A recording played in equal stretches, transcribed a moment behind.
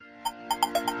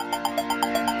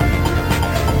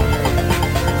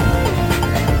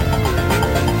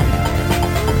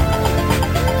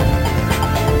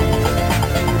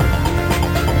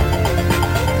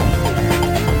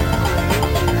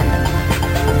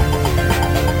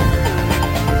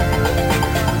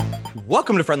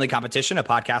Welcome to Friendly Competition, a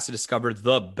podcast to discover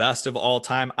the best of all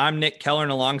time. I'm Nick Keller,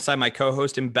 and alongside my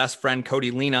co-host and best friend,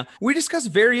 Cody Lena, we discuss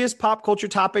various pop culture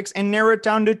topics and narrow it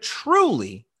down to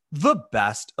truly the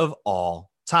best of all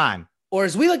time. Or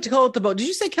as we like to call it, the boat. Did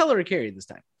you say Keller or Carey this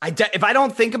time? If I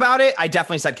don't think about it, I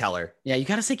definitely said Keller. Yeah, you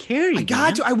got to say Carey. I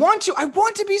got to. I want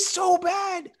to be so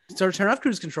bad. So turn off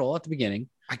cruise control at the beginning.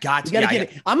 I got to. You got to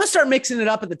get it. I'm going to start mixing it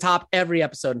up at the top every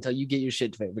episode until you get your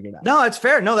shit figured out. No, that's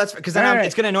fair. No, that's because then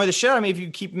it's going to annoy the shit out of me if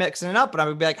you keep mixing it up. But I'm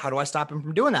going to be like, how do I stop him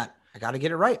from doing that? I got to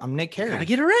get it right. I'm Nick Carey. You got to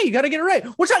get it right. You got to get it right.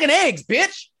 We're talking eggs,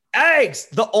 bitch. Eggs.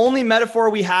 The only metaphor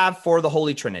we have for the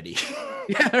Holy Trinity.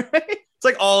 Yeah, right.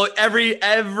 It's like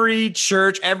every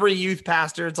church, every youth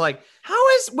pastor. It's like,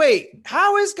 how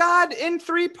is God in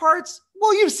three parts?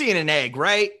 Well, you've seen an egg,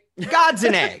 right? God's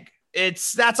an egg.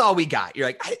 That's all we got. You're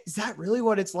like, is that really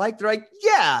what it's like? They're like,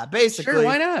 yeah, basically. Sure,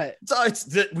 why not?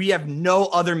 We have no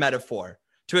other metaphor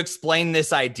to explain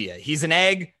this idea. He's an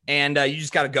egg, and you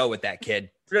just got to go with that,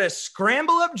 kid. We're going to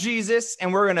scramble up Jesus,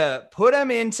 and we're going to put him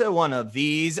into one of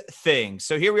these things.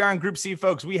 So here we are in Group C,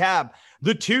 folks. We have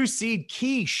the 2-seed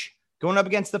quiche going up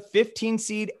against the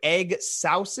 15-seed egg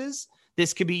sauces.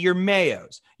 This could be your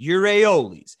mayos, your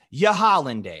aiolis, your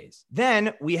hollandaise.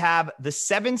 Then we have the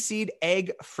 7-seed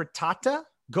egg frittata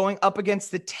going up against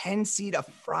the 10-seed of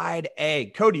fried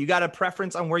egg. Cody, you got a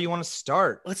preference on where you want to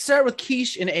start? Let's start with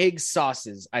quiche and egg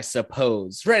sauces, I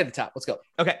suppose. Right at the top. Let's go.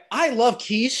 Okay. I love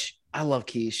quiche.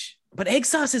 But egg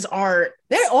sauces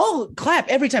they all clap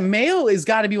every time. Mayo has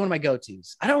got to be one of my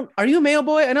go-tos. Are you a mayo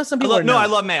boy? I know some people I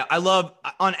love mayo. I love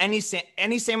on any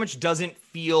sandwich doesn't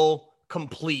feel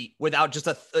complete without just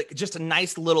a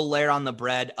nice little layer on the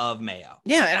bread of mayo.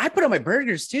 Yeah, and I put on my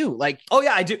burgers too. Like, oh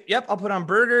yeah, I do. Yep, I'll put on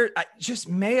burger. Just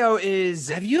mayo is.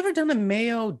 Have you ever done a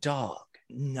mayo dog?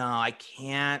 No, I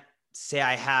can't say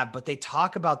I have, but they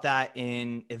talk about that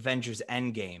in Avengers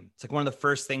Endgame. It's like one of the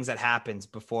first things that happens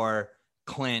before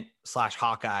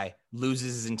Clint/Hawkeye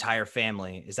loses his entire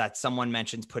family is that someone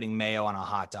mentions putting mayo on a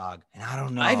hot dog. And I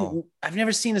don't know. I've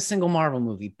never seen a single Marvel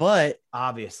movie, but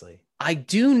obviously I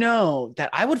do know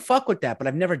that I would fuck with that, but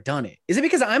I've never done it. Is it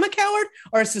because I'm a coward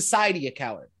or is society a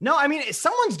coward? No, I mean,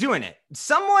 someone's doing it.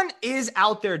 Someone is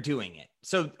out there doing it.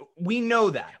 So we know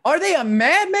that. Are they a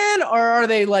madman or are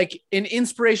they like an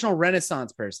inspirational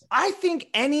Renaissance person? I think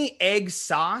any egg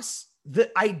sauce,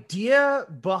 the idea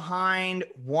behind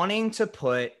wanting to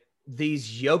put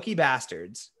these yolky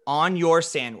bastards on your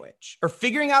sandwich or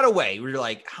figuring out a way where you're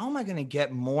like, how am I going to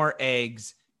get more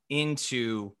eggs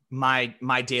into my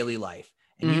daily life?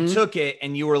 And you took it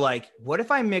and you were like, what if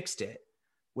I mixed it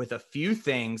with a few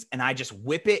things and I just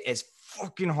whip it as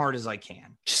fucking hard as I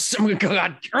can? I'm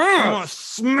gonna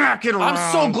smack it around.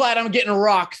 I'm so glad I'm getting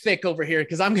rock thick over here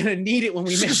because I'm gonna need it when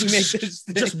we make this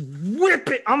thing. Just whip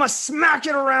it. I'm gonna smack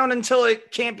it around until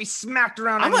it can't be smacked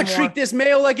around I'm anymore. Gonna treat this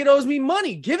mayo like it owes me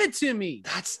money. Give it to me.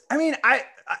 I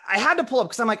had to pull up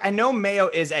because I'm like, I know mayo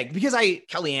is egg because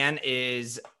Kellyanne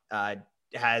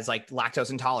has like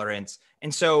lactose intolerance.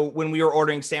 And so when we were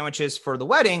ordering sandwiches for the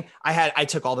wedding, I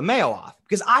took all the mayo off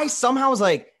because I somehow was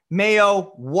like,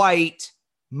 mayo, white,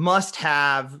 must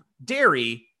have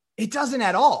dairy. It doesn't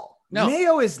at all. No.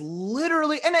 Mayo is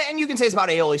literally, and you can say it's about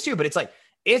aiolis too, but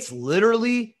it's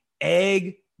literally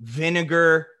egg,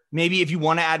 vinegar, maybe if you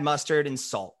want to add mustard and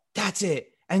salt. That's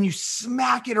it. And you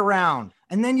smack it around.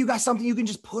 And then you got something you can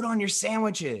just put on your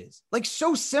sandwiches. Like,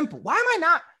 so simple. Why am I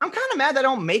not? I'm kind of mad that I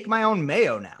don't make my own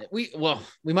mayo now. We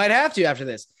might have to after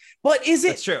this. But is it?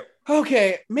 That's true.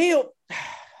 Okay, mayo.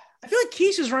 I feel like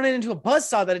quiche is running into a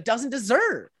buzzsaw that it doesn't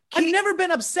deserve. I've never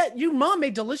been upset. Your mom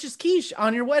made delicious quiche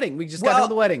on your wedding. We just got to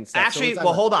the wedding stuff. Actually,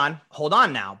 hold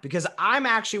on now, because I'm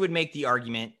actually would make the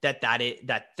argument that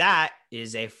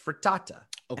is a frittata.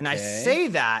 Okay. And I say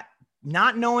that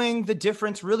not knowing the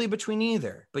difference really between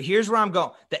either. But here's where I'm going.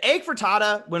 The egg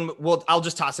frittata, I'll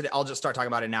just toss it. I'll just start talking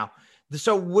about it now.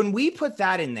 So when we put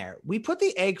that in there, we put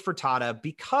the egg frittata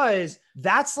because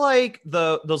that's like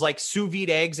those like sous vide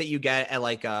eggs that you get at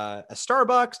like a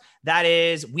Starbucks. That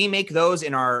is, we make those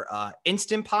in our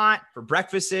Instant Pot for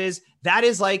breakfasts. That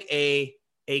is like a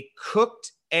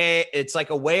cooked egg. It's like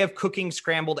a way of cooking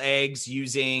scrambled eggs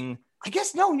using, I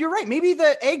guess, no, you're right. Maybe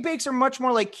the egg bakes are much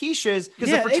more like quiches because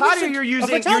the frittata you're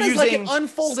using like an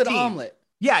unfolded steam. Omelet.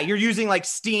 Yeah, you're using like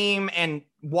steam and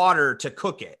water to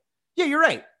cook it. Yeah, you're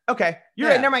right. Okay, you're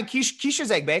right. Never mind. Quiche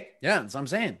is egg bake. Yeah, that's what I'm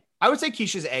saying. I would say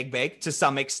quiche is egg bake to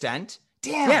some extent.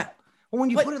 Damn. Yeah. Well, when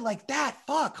you put it like that,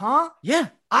 fuck, huh? Yeah.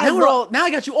 Now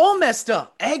I got you all messed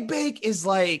up. Egg bake is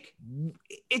like,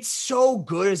 it's so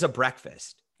good as a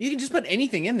breakfast. You can just put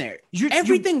anything in there.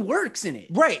 Everything works in it.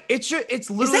 Right. It's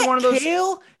literally one of those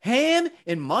kale, ham,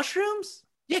 and mushrooms.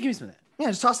 Yeah, give me some of that. Yeah,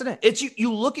 just toss it in. It's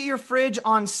you look at your fridge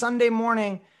on Sunday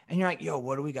morning and you're like, yo,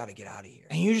 what do we got to get out of here?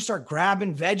 And you just start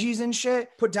grabbing veggies and shit,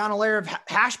 put down a layer of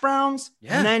hash browns,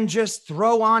 and then just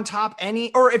throw on top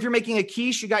or if you're making a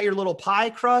quiche, you got your little pie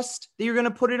crust that you're going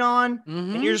to put it on.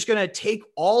 And you're just going to take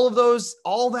all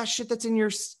that shit that's in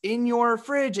your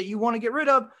fridge that you want to get rid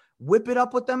of, whip it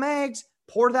up with them eggs,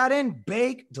 pour that in,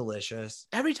 bake, delicious.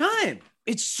 Every time.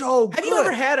 It's so good. Have you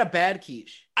ever had a bad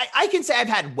quiche? I can say I've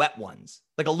had wet ones,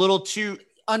 like a little too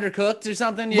undercooked or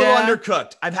something. Little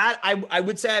undercooked. I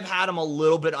would say I've had them a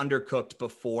little bit undercooked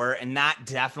before, and that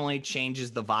definitely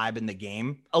changes the vibe in the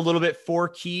game a little bit for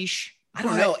quiche. I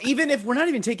don't know. Even if we're not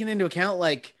even taking into account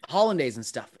like hollandaise and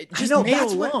stuff, just mayo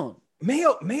alone.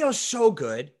 Mayo's so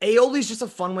good. Aioli's just a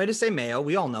fun way to say mayo.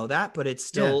 We all know that, but it's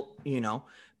still,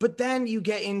 But then you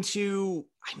get into,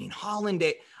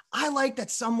 hollandaise. I like that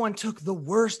someone took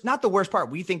not the worst part.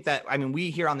 We think that,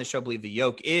 we here on the show believe the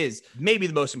yolk is maybe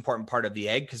the most important part of the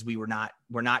egg because we're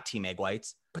not team egg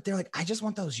whites, but they're like, I just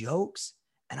want those yolks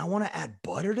and I want to add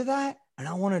butter to that and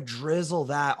I want to drizzle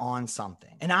that on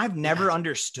something. And I've never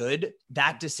understood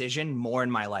that decision more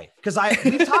in my life because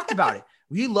we've talked about it.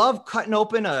 We love cutting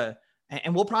open and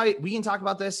we can talk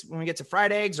about this when we get to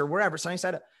fried eggs or wherever, sunny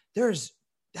side up. There's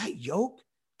that yolk.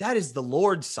 That is the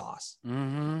Lord's sauce.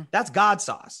 Mm-hmm. That's God's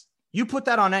sauce. You put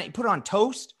that on it. You put it on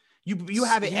toast. You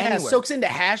have it anywhere. It soaks into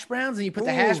hash browns, and you put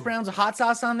the hash browns of hot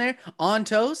sauce on there on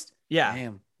toast. Yeah,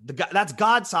 damn. That's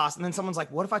God sauce. And then someone's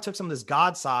like, "What if I took some of this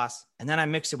God sauce and then I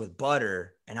mix it with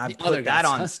butter and I put that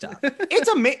on stuff?" It's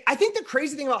amazing. I think the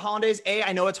crazy thing about hollandaise,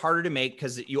 I know it's harder to make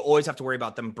because you always have to worry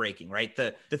about them breaking. Right.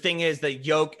 The thing is the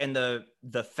yolk and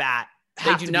the fat.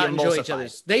 They do not enjoy each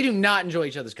other's. They do not enjoy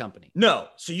each other's company. No.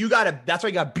 So that's why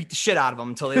you got to beat the shit out of them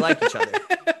until they like each other.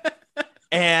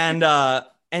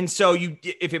 And so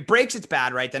if it breaks, it's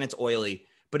bad, right? Then it's oily.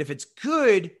 But if it's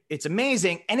good, it's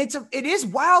amazing. And it is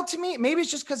wild to me. Maybe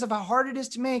it's just because of how hard it is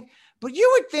to make. But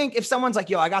you would think if someone's like,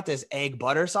 yo, I got this egg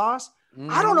butter sauce.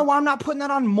 I don't know why I'm not putting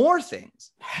that on more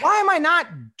things. Why am I not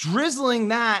drizzling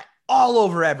that all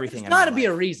over everything? It's got to be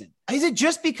a reason. Is it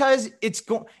just because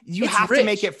you have to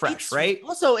make it fresh, right?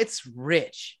 Also, it's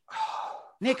rich.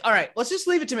 Nick, all right, let's just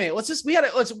leave it to me.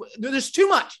 There's too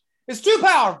much. It's too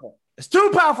powerful. It's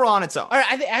too powerful on its own. All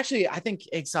right, I think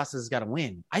egg sauce has got to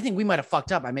win. I think we might have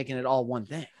fucked up by making it all one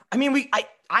thing. I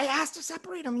asked to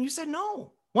separate them and you said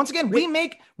no. Once again, we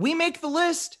make the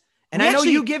list. And I know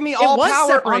you give me all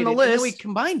power on the list. And then we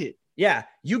combined it. Yeah,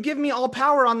 you give me all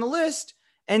power on the list.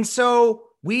 And so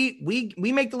we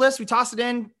make the list. We toss it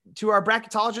in to our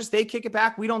bracketologist. They kick it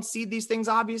back. We don't seed these things,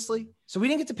 obviously. So we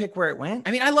didn't get to pick where it went.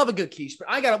 I love a good quiche, but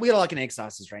we got like an egg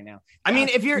sauces right now.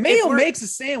 Mayo makes a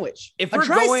sandwich. If a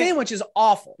dry sandwich is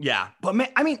awful. Yeah. But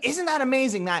isn't that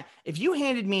amazing that if you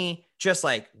handed me just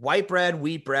like white bread,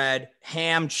 wheat bread,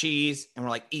 ham, cheese, and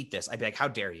we're like, eat this, I'd be like, how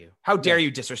dare you? How dare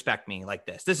you disrespect me like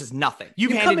this? This is nothing. You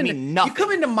handed me nothing. You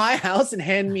come into my house and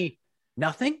hand me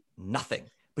nothing? Nothing.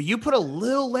 But you put a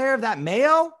little layer of that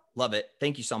mayo. Love it.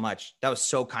 Thank you so much. That was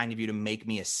so kind of you to make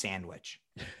me a sandwich.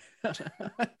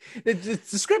 The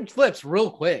script flips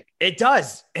real quick. It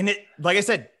does. And it, like I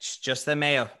said, it's just the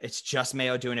mayo. It's just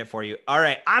mayo doing it for you. All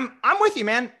right. I'm with you,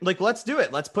 man. Like, let's do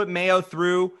it. Let's put mayo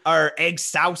through our egg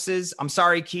sauces. I'm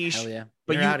sorry, quiche. Hell yeah.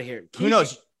 But you're out of here. Who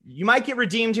knows? You might get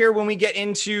redeemed here when we get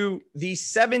into the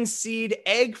 7-seed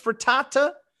egg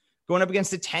frittata going up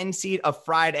against the 10 seed of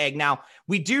fried egg. Now,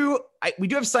 we do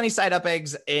have sunny side up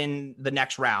eggs in the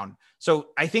next round. So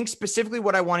I think specifically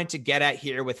what I wanted to get at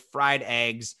here with fried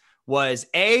eggs was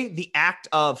the act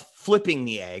of flipping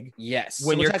the egg. Yes.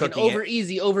 When you're cooking over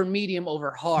easy, over medium,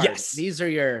 over hard. Yes. These are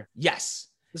your. Yes.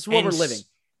 This is what we're living.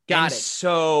 Got it.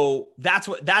 So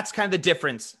that's kind of the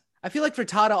difference. I feel like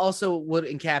frittata also would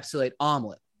encapsulate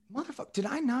omelet. Motherfucker, did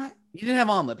I not? You didn't have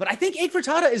omelet, but I think egg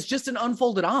frittata is just an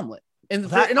unfolded omelet. And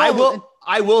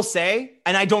I will say,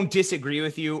 and I don't disagree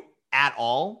with you at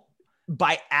all,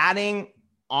 by adding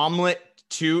omelet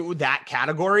to that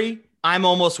category, I'm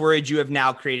almost worried you have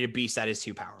now created a beast that is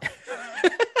too powerful.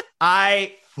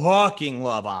 I fucking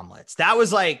love omelets. That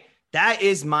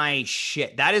is my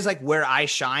shit. That is like where I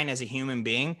shine as a human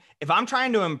being. If I'm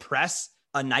trying to impress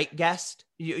a night guest,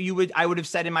 I would have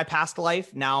said in my past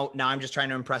life. Now I'm just trying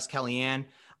to impress Kellyanne.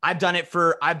 I've done it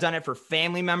for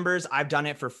family members. I've done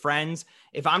it for friends.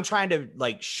 If I'm trying to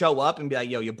like show up and be like,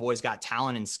 yo, your boy's got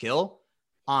talent and skill,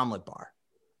 omelet bar.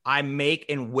 I make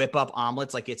and whip up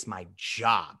omelets like it's my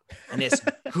job. And it's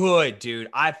good, dude.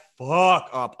 I fuck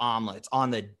up omelets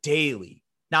on the daily.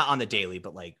 Not on the daily,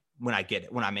 but like when I get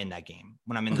it, when I'm in that game,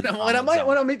 when I'm in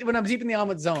the when I'm deep in the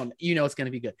omelet zone, it's going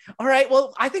to be good. All right.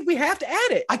 Well, I think we have to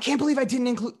add it. I can't believe I didn't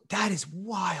include. That is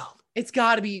wild. it's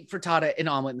got to be frittata and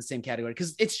omelet in the same category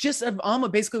because it's just an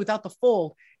omelet basically without the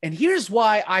fold. And here's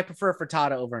why I prefer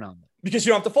frittata over an omelet. Because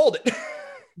you don't have to fold it.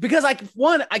 Because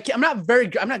I'm not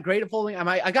great at folding.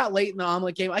 I got late in the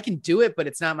omelet game. I can do it, but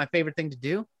it's not my favorite thing to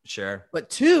do. Sure. But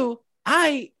 2,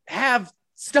 I have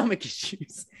stomach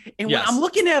issues. And when I'm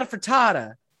looking at a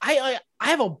frittata, I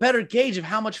have a better gauge of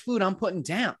how much food I'm putting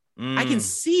down. I can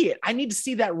see it. I need to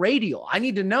see that radial. I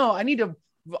need to know.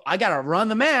 I got to run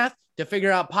the math to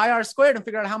figure out pi r squared and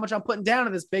figure out how much I'm putting down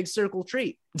in this big circle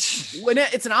treat. When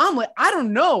it's an omelet, I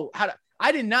don't know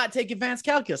I did not take advanced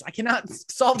calculus. I cannot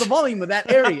solve the volume of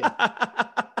that area.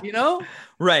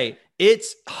 Right.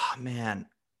 It's, oh man,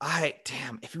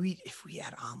 if we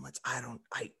had omelets, I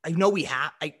know we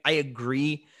have, I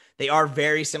agree. They are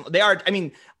very similar. They are,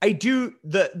 the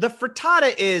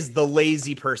frittata is the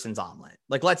lazy person's omelet.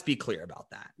 Like, let's be clear about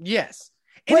that. Yes.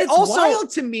 And it's also wild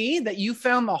to me that you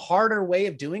found the harder way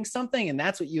of doing something and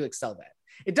that's what you excelled at.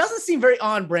 It doesn't seem very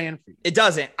on brand for you. It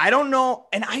doesn't. I don't know.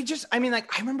 And I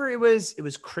remember it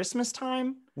was Christmas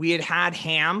time. We had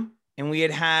ham and we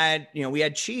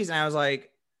had cheese. And I was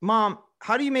like, Mom,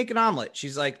 how do you make an omelet?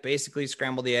 She's like, basically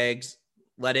scramble the eggs,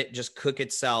 let it just cook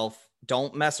itself.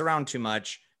 Don't mess around too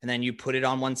much. And then you put it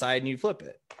on one side and you flip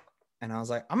it. And I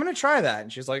was like, I'm going to try that.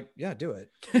 And she's like, yeah, do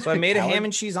it. So I made a ham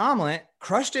and cheese omelet,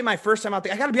 crushed it my first time out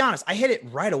there. I got to be honest. I hit it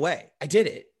right away. I did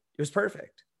it. It was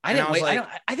perfect. I didn't wait.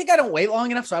 I think I don't wait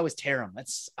long enough. So I always tear them.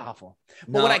 That's awful.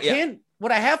 But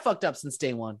what I have fucked up since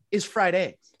day one is fried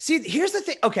eggs. See, here's the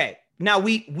thing. Okay. Now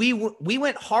we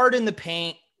went hard in the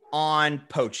paint on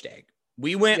poached egg.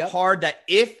 We went hard that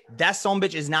if that son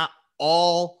bitch is not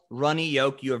all runny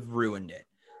yolk, you have ruined it.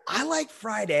 I like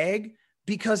fried egg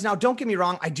because now don't get me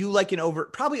wrong. I do like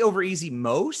probably over easy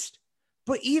most,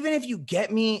 but even if you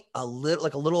get me a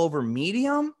little over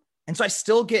medium, and so I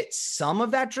still get some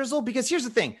of that drizzle because here's the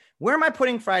thing. Where am I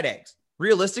putting fried eggs?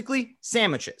 Realistically,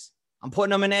 sandwiches. I'm putting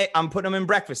them in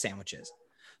breakfast sandwiches.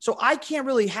 So I can't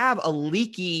really have a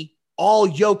leaky all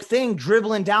yolk thing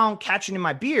dribbling down, catching in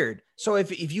my beard. So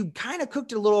if you kind of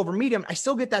cooked it a little over medium, I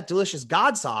still get that delicious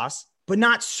God sauce, but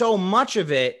not so much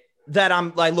of it that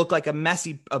I look like a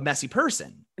messy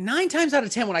person. 9 times out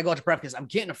of 10, when I go out to breakfast, I'm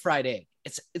getting a fried egg.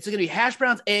 It's going to be hash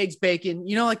browns, eggs, bacon,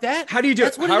 like that. How do you do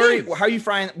it? How are you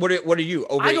frying? What are you?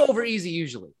 I go over easy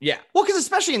usually. Yeah. Well, because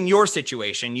especially in your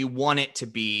situation, you want as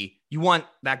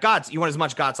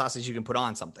much God sauce as you can put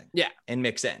on something. Yeah. And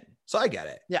mix in. So I get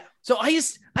it. Yeah. So I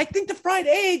think the fried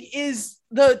egg is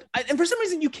and for some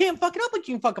reason you can't fuck it up like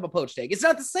you can fuck up a poached egg. It's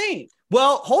not the same.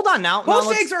 Well, hold on now.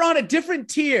 Poached eggs are on a different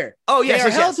tier. Oh, yes. They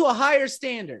are held to a higher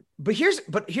standard. But here's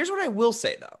what I will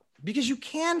say though. Because you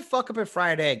can fuck up a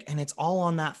fried egg and it's all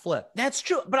on that flip. That's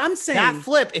true. But I'm saying that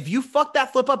flip, if you fuck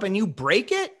that flip up and you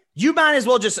break it, you might as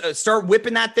well just start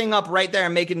whipping that thing up right there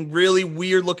and making really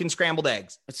weird looking scrambled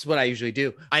eggs. That's what I usually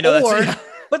do. I know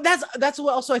but that's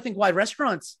what also I think why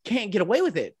restaurants can't get away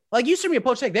with it. Like you serve me a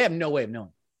poached egg, they have no way of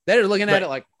knowing. They're looking at it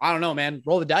like, I don't know, man,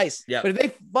 roll the dice. Yeah. But if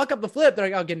they fuck up the flip, they're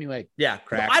like, I'll get a new egg. Yeah,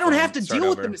 correct. I don't have to deal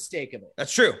with the mistake of it.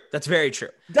 That's true. That's very true.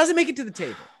 Doesn't make it to the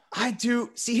table. I do.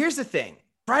 See, here's the thing.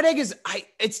 Fried egg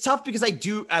it's tough because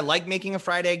I like making a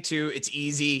fried egg too. It's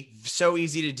easy, so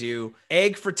easy to do.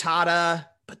 Egg frittata,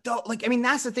 but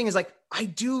that's the thing is I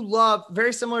do love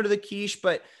very similar to the quiche,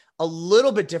 but a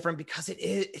little bit different because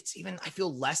I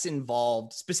feel less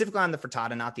involved specifically on the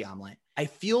frittata, not the omelet. I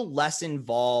feel less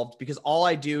involved because all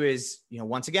I do is,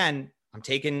 once again, I'm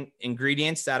taking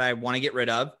ingredients that I want to get rid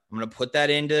of. I'm going to put that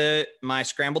into my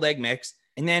scrambled egg mix.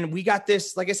 And then we got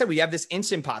this, like I said, we have this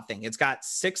Instant Pot thing. It's got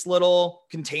 6 little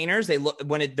containers. They look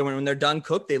when they're done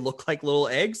cooked, they look like little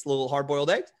eggs, little hard-boiled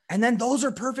eggs. And then those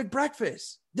are perfect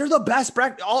breakfast. They're the best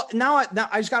breakfast. Now I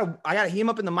gotta heat them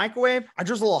up in the microwave. I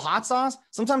drizzle a little hot sauce.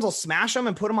 Sometimes I'll smash them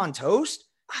and put them on toast.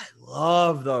 I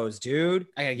love those, dude.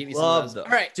 I gotta give you some of those.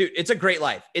 All right, dude. It's a great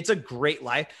life.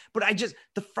 But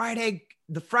the fried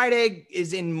egg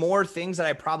is in more things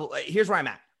that here's where I'm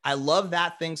at. I love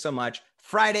that thing so much.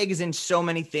 Fried egg is in so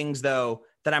many things, though,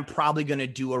 that I'm probably going to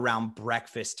do around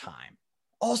breakfast time.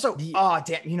 Also, oh,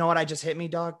 damn. You know what just hit me,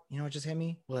 dog? You know what just hit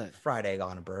me? What? Fried egg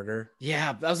on a burger.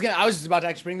 Yeah, I was just about to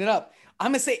actually bring that up.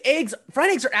 I'm going to say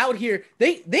fried eggs are out here.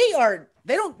 They're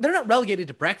not relegated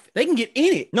to breakfast. They can get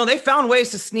in it. No, they found ways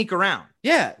to sneak around.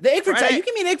 Yeah. The egg frittata, you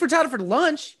give me an egg frittata for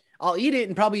lunch. I'll eat it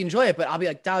and probably enjoy it, but I'll be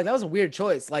like, dog, that was a weird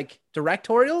choice. Like,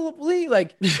 directorially.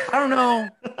 Like, I don't know.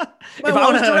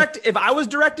 If I was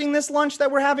directing this lunch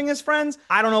that we're having as friends,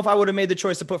 I don't know if I would have made the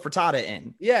choice to put frittata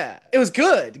in. Yeah, it was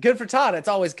good frittata. It's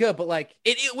always good, but like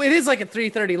it is like a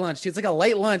 3:30 lunch too. It's like a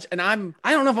late lunch, and I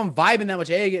don't know if I'm vibing that much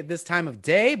egg at this time of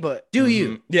day, but do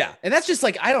you? Yeah, and that's just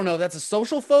like, I don't know. That's a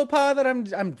social faux pas that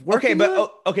I'm working.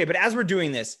 But as we're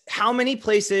doing this, how many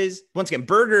places? Once again,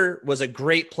 Burger was a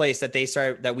great place that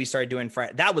we started doing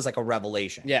Friday. That was like a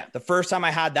revelation. Yeah, the first time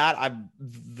I had that,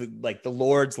 the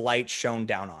Lord's light shone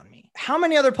down on me. How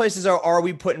many other places are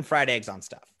we putting fried eggs on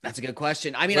stuff? That's a good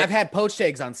question. I mean, I've had poached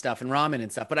eggs on stuff and ramen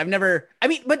and stuff, but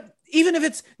but even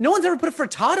if no one's ever put a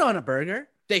frittata on a burger.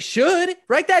 They should.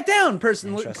 Write that down,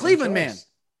 person. Cleveland choice. Man.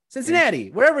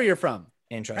 Cincinnati, wherever you're from.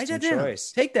 Interesting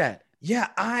choice. Take that. Yeah,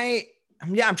 I'm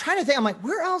trying to think. I'm like,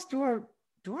 where else where am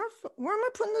I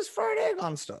putting this fried egg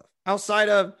on stuff? Outside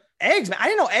of eggs, man. I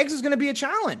didn't know eggs was going to be a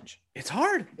challenge. It's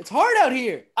hard. It's hard out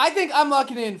here. I think I'm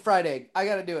locking in fried egg. I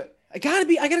got to do it. I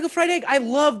gotta go fried egg. I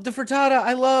love the frittata.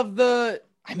 I love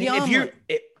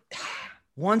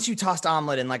once you tossed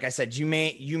omelet in, like I said, you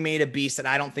made a beast that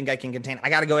I don't think I can contain. I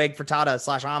gotta go egg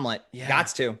frittata / omelet. Yeah.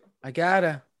 Gots to. I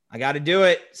gotta do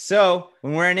it. So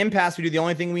when we're in impasse, we do the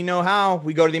only thing we know how.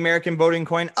 We go to the American voting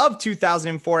coin of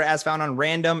 2004 as found on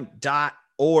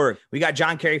random.org. We got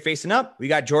John Kerry facing up. We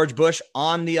got George Bush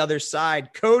on the other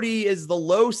side. Cody is the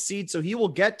low seed, so he will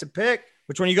get to pick.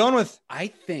 Which one are you going with? I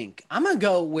think I'm gonna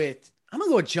go with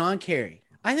John Kerry.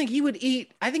 I think he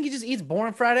just eats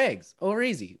boring fried eggs over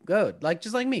easy. Good.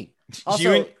 Just like me.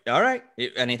 Also, all right.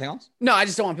 Anything else? No, I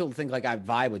just don't want people to think like I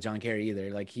vibe with John Kerry either.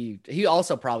 Like he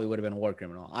also probably would have been a war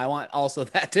criminal. I want also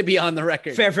that to be on the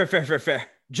record. Fair.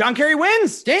 John Kerry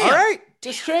wins. Damn. All right.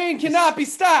 This train cannot be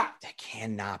stopped. That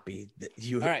cannot be.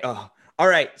 All right. All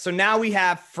right. So now we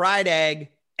have fried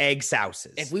egg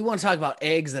sauces. If we want to talk about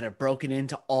eggs that are broken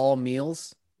into all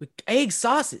meals, egg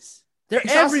sauces. They're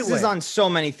everywhere. Sauces on so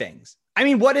many things. I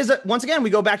mean, what is it? Once again,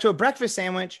 we go back to a breakfast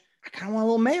sandwich. I kind of want a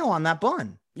little mayo on that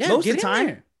bun. Yeah, most of the time.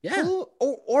 There. Yeah,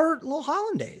 or little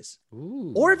hollandaise.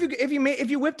 Ooh. Or if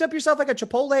you whipped up yourself like a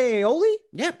Chipotle aioli.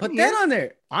 Yeah, put that on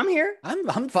there. I'm here.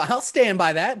 I'm fine. I'll stand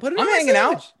by that. Put it. I'm hanging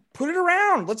out. Put it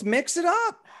around. Let's mix it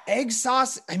up. Egg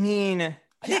sauce. I mean,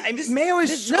 mayo is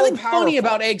there's so nothing powerful. Funny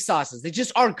about egg sauces. They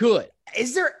just are good.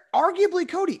 Is there arguably,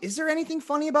 Cody? Is there anything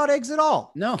funny about eggs at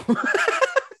all? No,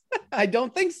 I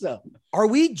don't think so. Have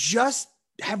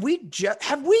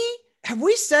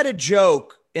we said a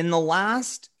joke in the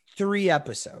last 3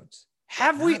 episodes?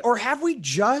 Have we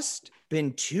just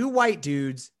been 2 white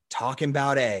dudes talking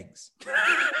about eggs?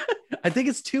 I think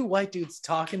it's 2 white dudes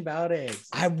talking about eggs.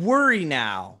 I worry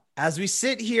now as we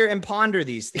sit here and ponder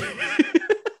these things.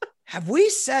 Have we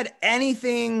said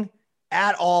anything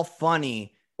at all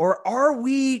funny? Or are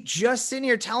we just sitting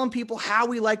here telling people how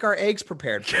we like our eggs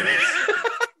prepared for us?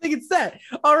 I think it's that.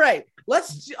 All right.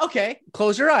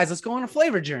 Close your eyes. Let's go on a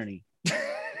flavor journey.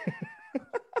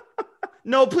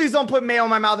 No, please don't put mayo in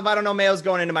my mouth if I don't know mayo's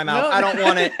going into my mouth. No. I don't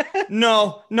want it.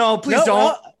 No, please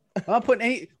don't. I'm putting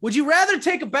any. Would you rather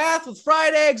take a bath with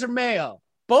fried eggs or mayo?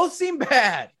 Both seem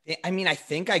bad. I mean, I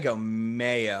think I go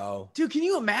mayo. Dude, can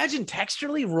you imagine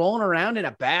texturally rolling around in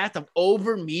a bath of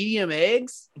over medium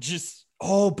eggs?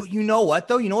 But you know what,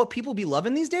 though? You know what people be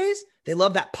loving these days? They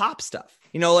love that pop stuff.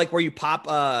 You know, like where you pop.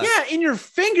 In your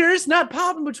fingers, not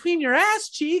popping between your ass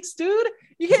cheeks, dude.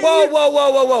 You can't.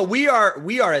 Whoa. We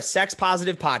are a sex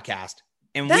positive podcast.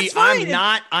 And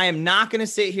I am not going to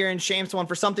sit here and shame someone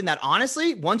for something that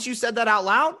honestly, once you said that out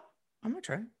loud, I'm going to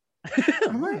try.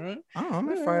 I'm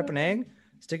going to fry up an egg,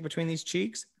 stick it between these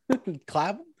cheeks.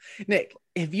 Clap. Nick,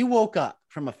 if you woke up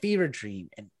from a fever dream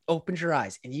and opened your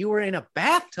eyes and you were in a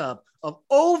bathtub of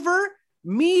over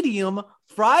medium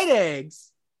fried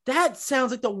eggs, that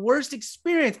sounds like the worst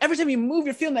experience. Every time you move,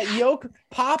 you're feeling that yolk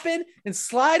popping and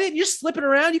sliding. You're slipping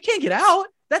around. You can't get out.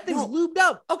 That thing's lubed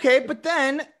up. Okay, but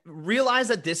then realize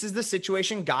that this is the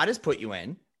situation God has put you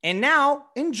in. And now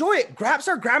enjoy it.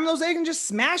 Start grabbing those eggs and just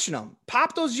smashing them.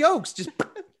 Pop those yolks. Just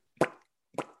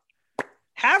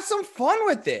have some fun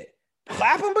with it.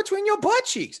 Clap them between your butt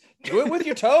cheeks. Do it with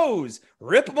your toes.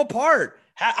 Rip them apart.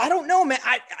 I don't know, man.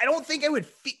 I don't think I would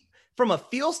from a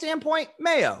feel standpoint,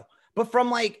 mayo. But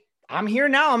from I'm here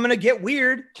now, I'm going to get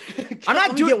weird. I'm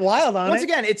not doing get wild on once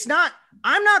again,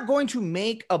 I'm not going to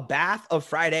make a bath of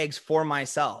fried eggs for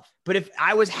myself. But if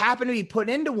I happen to be put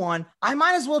into one, I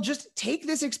might as well just take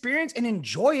this experience and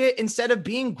enjoy it instead of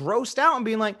being grossed out and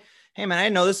being like, hey man, I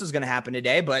didn't know this was going to happen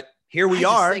today, but here we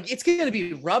are. It's going to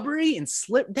be rubbery and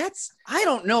slip. I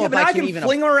don't know if I can even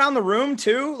fling them around the room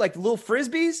too, like little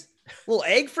Frisbees. Little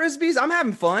egg frisbees. I'm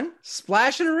having fun.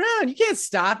 Splashing around. You can't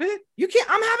stop it. You can't.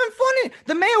 I'm having fun in it.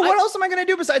 The mayo, what else am I going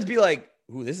to do besides be like,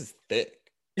 ooh, this is thick.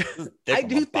 This is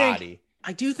thick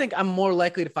I do think I'm more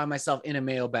likely to find myself in a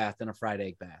mayo bath than a fried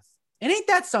egg bath. And ain't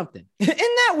that something? Isn't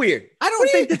that weird? I don't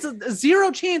think it's a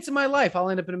zero chance in my life I'll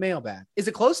end up in a mayo bath. Is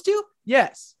it close to?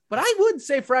 Yes. But I would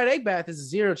say fried egg bath is a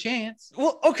zero chance.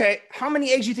 Well, okay. How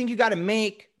many eggs do you think you got to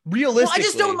make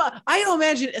realistically? Well, I don't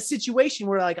imagine a situation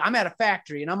where like I'm at a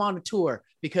factory and I'm on a tour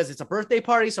because it's a birthday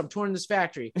party. So I'm touring this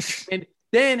factory. And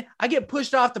then I get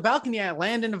pushed off the balcony and I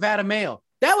land in Nevada mayo.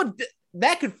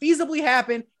 That could feasibly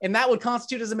happen, and that would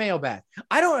constitute as a mayo bath.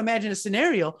 I don't imagine a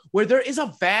scenario where there is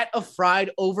a vat of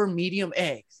fried over medium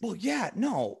eggs. Well, yeah,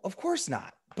 no, of course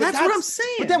not. That's what I'm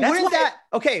saying. But then wouldn't that...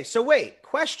 Okay, so wait,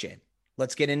 question.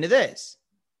 Let's get into this.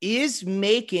 Is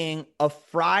making a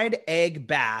fried egg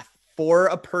bath for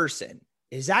a person,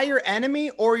 is that your enemy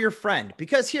or your friend?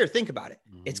 Because here, think about it.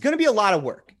 It's going to be a lot of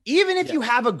work. Even if you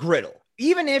have a griddle.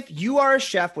 Even if you are a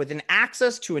chef with an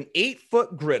access to an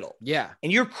 8-foot griddle,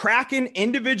 and you're cracking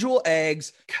individual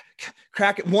eggs,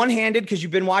 crack it one-handed because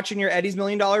you've been watching your Eddie's $1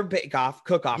 Million Bake-Off,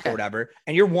 cook-off or whatever,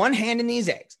 and you're one-handing these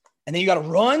eggs, and then you got to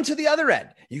run to the other end.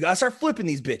 You got to start flipping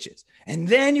these bitches, and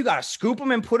then you got to scoop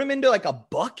them and put them into like a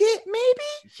bucket,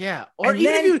 maybe. Yeah, or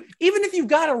even if you've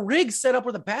got a rig set up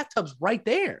where the bathtub's right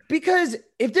there. Because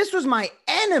if this was my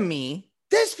enemy,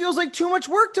 this feels like too much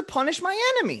work to punish my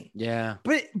enemy. Yeah.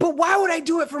 But why would I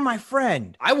do it for my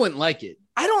friend? I wouldn't like it.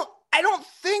 I don't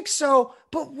think so.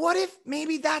 But what if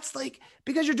maybe that's like,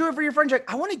 because you're doing it for your friend, like,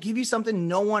 I want to give you something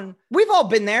we've all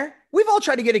been there. We've all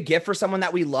tried to get a gift for someone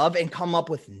that we love and come up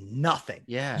with nothing.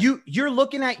 Yeah. You're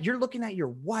looking at your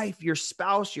wife, your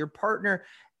spouse, your partner.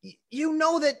 You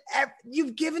know that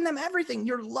you've given them everything,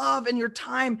 your love and your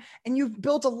time, and you've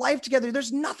built a life together.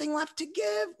 There's nothing left to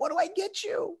give. What do I get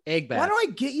you? Egg bath. Why do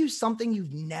I get you something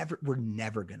we're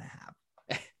never going to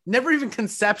have? Never even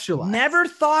conceptualized. Never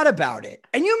thought about it.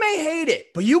 And you may hate it,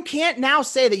 but you can't now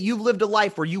say that you've lived a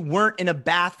life where you weren't in a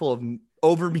bath full of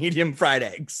over medium fried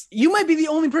eggs. You might be the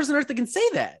only person on earth that can say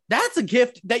that. That's a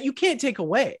gift that you can't take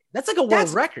away. That's like a world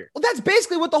record. Well, that's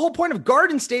basically what the whole point of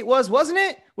Garden State wasn't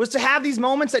it? Was to have these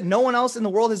moments that no one else in the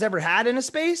world has ever had in a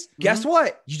space. Guess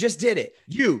what? You just did it.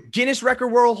 You, Guinness Record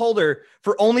World holder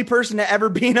for only person to ever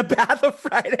be in a bath of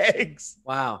fried eggs.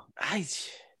 Wow.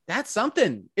 That's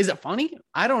something. Is it funny?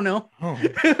 I don't know. Oh,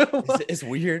 it's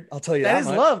weird. I'll tell you that. That is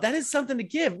much. Love. That is something to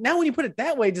give. Now, when you put it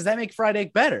that way, does that make fried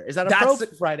egg better? Is that a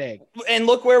fried egg? And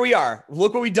look where we are.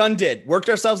 Look what we did. Worked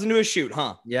ourselves into a shoot,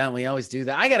 huh? Yeah, we always do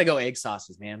that. I got to go egg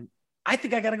sauces, man. I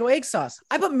think I got to go egg sauce.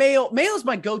 I put mayo. Mayo's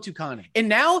my go-to condiment. And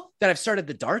now that I've started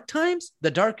the dark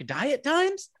diet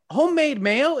times, homemade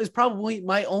mayo is probably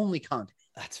my only condiment.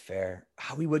 That's fair.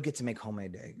 We would get to make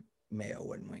homemade mayo,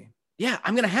 wouldn't we? Yeah,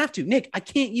 I'm going to have to. Nick, I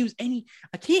can't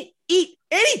eat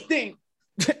anything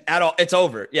at all. It's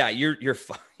over. Yeah, you're you're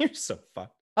so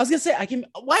fucked. I was going to say,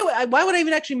 why would I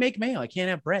even actually make mayo? I can't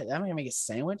have bread. I'm going to make a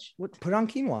sandwich. Put on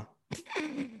quinoa.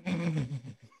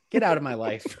 Get out of my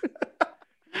life.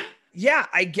 Yeah,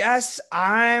 I guess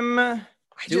I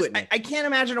can't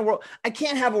imagine a world. I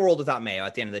can't have a world without mayo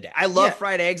at the end of the day. I love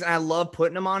fried eggs and I love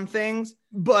putting them on things.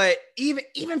 But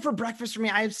even for breakfast for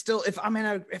me, if I'm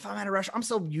at a restaurant, I'm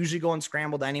still usually going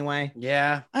scrambled anyway.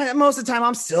 Yeah. Most of the time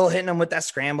I'm still hitting them with that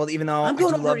scrambled, even though I'm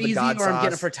going over easy or I'm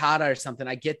getting a frittata or something.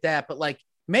 I get that. But like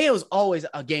mayo is always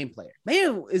a game player.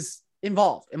 Mayo is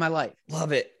involved in my life.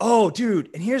 Love it. Oh,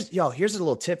 dude. And here's a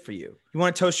little tip for you. You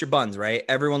want to toast your buns, right?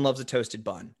 Everyone loves a toasted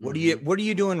bun. What are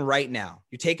you doing right now?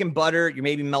 You're taking butter, you're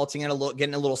maybe melting it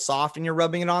getting a little soft and you're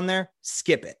rubbing it on there.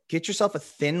 Skip it. Get yourself a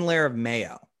thin layer of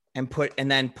mayo and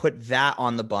then put that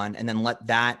on the bun and then let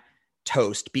that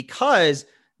toast, because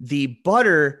the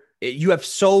butter, you have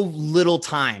so little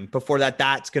time before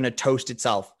that's going to toast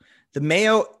itself. The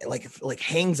mayo like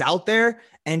hangs out there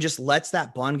and just lets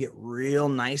that bun get real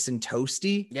nice and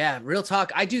toasty. Yeah, real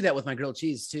talk. I do that with my grilled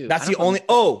cheese too. That's the only.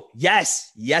 Oh,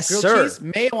 yes, grilled sir. Cheese,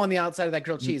 mayo on the outside of that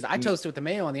grilled cheese. I toast it with the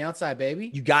mayo on the outside,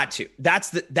 baby. You got to.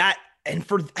 That's that. And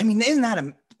isn't that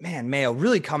a man? Mayo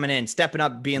really coming in, stepping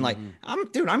up, being like, I'm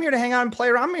here to hang out and play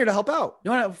around. I'm here to help out. You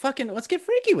want to let's get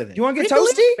freaky with it. You want to get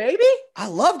toasty, baby? I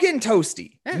love getting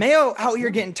toasty. Yeah. Mayo out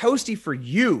here getting toasty for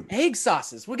you. Egg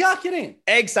sauces. We got to get in.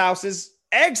 Egg sauces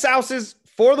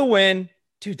for the win.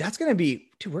 Dude, that's going to be,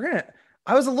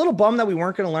 I was a little bummed that we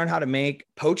weren't going to learn how to make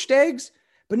poached eggs,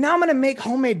 but now I'm going to make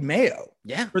homemade mayo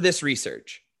for this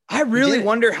research. I really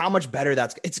wonder how much better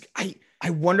I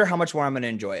wonder how much more I'm going to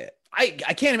enjoy it. I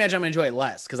can't imagine I'm going to enjoy it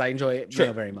less because I enjoy it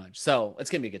very much. So it's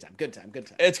going to be a good time. Good time.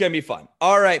 It's going to be fun.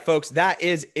 All right, folks. That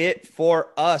is it for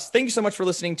us. Thank you so much for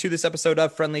listening to this episode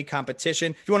of Friendly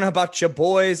Competition. If you want to know about your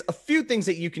boys, a few things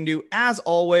that you can do, as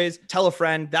always, tell a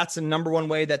friend. That's the number one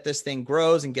way that this thing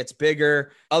grows and gets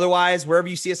bigger. Otherwise, wherever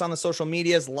you see us on the social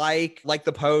medias, like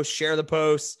the post, share the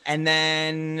posts, and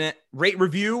then rate,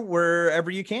 review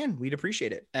wherever you can. We'd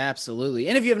appreciate it. Absolutely.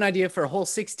 And if you have an idea for a whole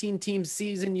 16-team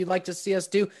season you'd like to see us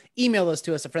do, email us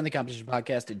to us at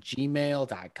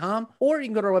friendlycompetitionpodcast@gmail.com, or you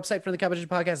can go to our website,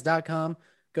 friendlycompetitionpodcast.com,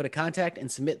 go to contact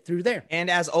and submit through there. And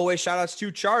as always, shout outs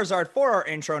to Charizard for our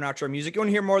intro and outro music. You want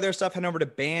to hear more of their stuff, head over to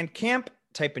Bandcamp,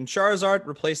 type in Charizard,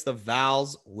 replace the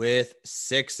vowels with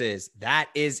 6s. That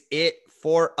is it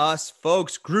for us,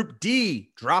 folks. Group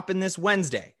D dropping this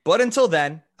Wednesday. But until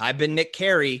then, I've been Nick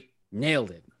Carey.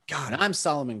 Nailed it. God, and I'm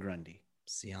Solomon Grundy.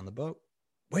 See you on the boat.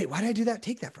 Wait, why did I do that?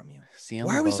 Take that from you.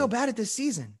 Why are we so bad at this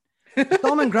season?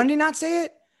 Solomon Grundy not say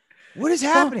it? What is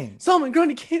happening? Solomon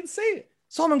Grundy can't say it.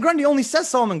 Solomon Grundy only says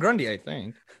Solomon Grundy, I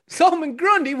think. Solomon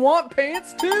Grundy want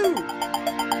pants too.